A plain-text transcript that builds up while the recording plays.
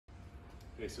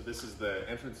Okay, so this is the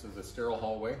entrance of the sterile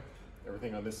hallway.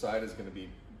 Everything on this side is going to be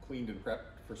cleaned and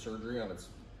prepped for surgery on its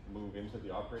move into the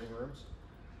operating rooms.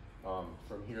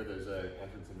 From here, there's an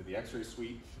entrance into the x-ray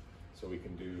suite, so we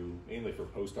can do mainly for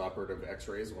post-operative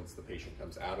x-rays. Once the patient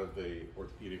comes out of the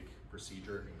orthopedic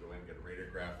procedure, you can go in and get a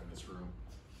radiograph in this room,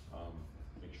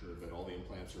 make sure that all the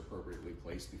implants are appropriately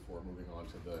placed before moving on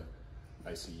to the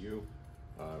ICU.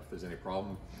 If there's any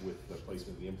problem with the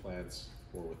placement of the implants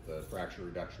or with the fracture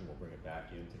reduction, we'll bring it back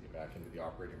in, take it back into the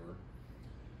operating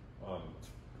room.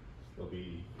 There'll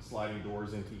be sliding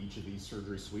doors into each of these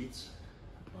surgery suites.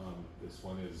 This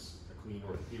one is a clean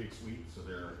orthopedic suite, so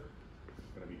there are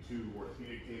going to be 2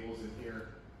 orthopedic tables in here.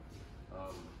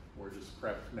 We're just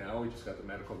prepped now. We just got the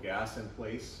medical gas in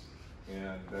place,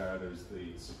 and there's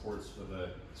the supports for the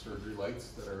surgery lights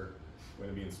that are going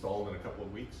to be installed in a couple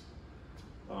of weeks.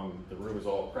 The room is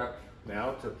all prepped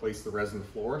now to place the resin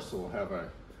floor, so we'll have a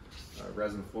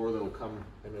resin floor that'll come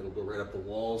and it'll go right up the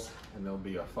walls, and there'll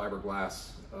be a fiberglass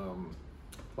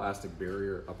plastic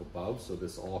barrier up above, so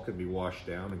this all can be washed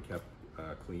down and kept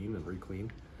clean and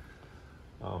re-cleaned.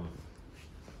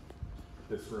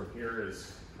 This room here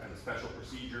is kind of special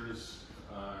procedures.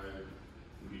 It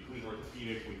would be clean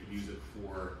orthopedic. We could use it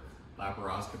for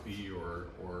laparoscopy or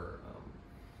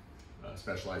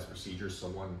specialized procedures. So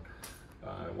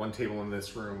one table in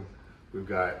this room, we've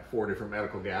got 4 different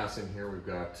medical gas in here. We've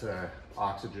got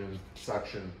oxygen,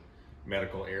 suction,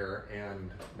 medical air, and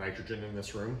nitrogen in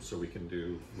this room. So we can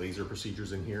do laser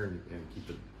procedures in here and keep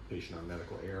the patient on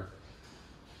medical air.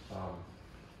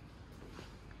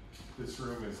 This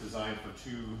room is designed for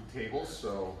 2 tables.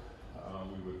 So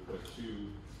we would put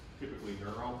 2 typically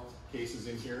neuro cases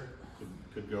in here,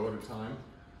 could go at a time.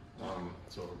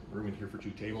 So room in here for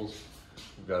 2 tables.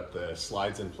 We've got the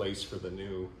slides in place for the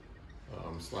new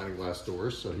sliding glass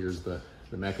doors. So here's the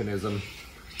mechanism.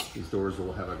 These doors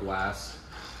will have a glass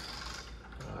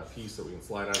piece that we can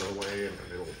slide out of the way, and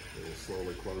then it'll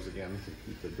slowly close again to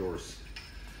keep the doors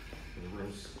and the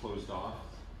rooms closed off.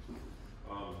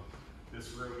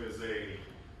 This room is again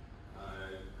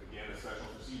a special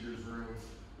procedures room.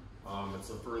 It's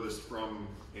the furthest from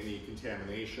any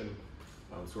contamination.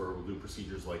 So we'll do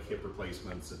procedures like hip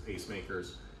replacements and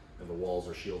pacemakers, and the walls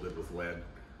are shielded with lead,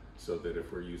 so that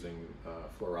if we're using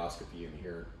fluoroscopy in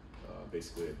here,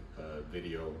 basically a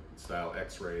video style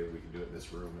x-ray, we can do it in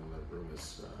this room, and the room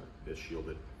is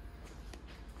shielded.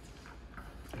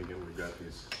 Again, we've got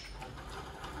these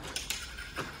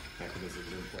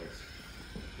mechanisms in place.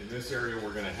 In this area,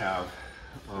 we're going to have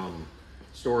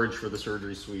storage for the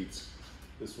surgery suites.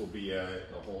 This will be a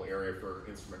whole area for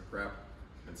instrument prep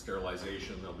and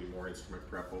sterilization. There'll be more instrument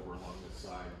prep over along this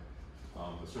side.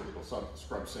 The surgical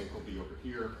scrub sink will be over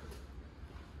here.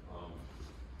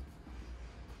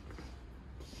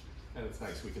 And it's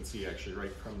nice, we can see actually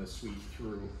right from the suite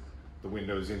through the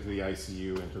windows into the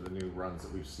ICU, into the new runs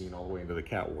that we've seen all the way into the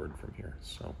cat ward from here.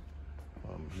 So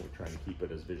we're trying to keep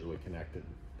it as visually connected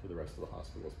to the rest of the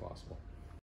hospital as possible.